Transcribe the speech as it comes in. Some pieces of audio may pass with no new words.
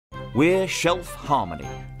We're Shelf Harmony,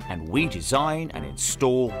 and we design and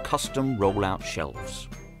install custom rollout shelves.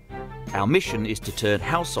 Our mission is to turn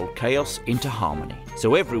household chaos into harmony,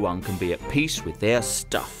 so everyone can be at peace with their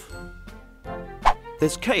stuff.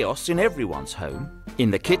 There's chaos in everyone's home, in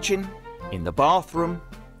the kitchen, in the bathroom,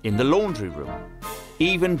 in the laundry room,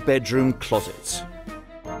 even bedroom closets.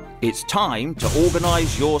 It's time to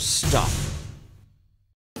organise your stuff.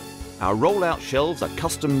 Our rollout shelves are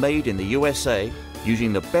custom made in the USA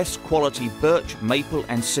using the best quality birch, maple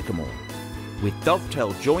and sycamore, with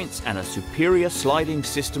dovetail joints and a superior sliding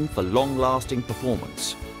system for long-lasting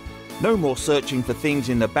performance. No more searching for things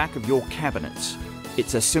in the back of your cabinets.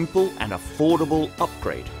 It's a simple and affordable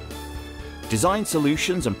upgrade. Design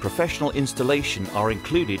solutions and professional installation are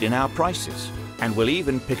included in our prices, and we'll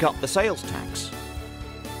even pick up the sales tax.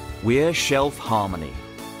 We're Shelf Harmony.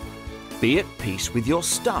 Be at peace with your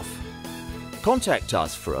stuff. Contact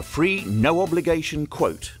us for a free, no-obligation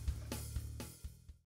quote.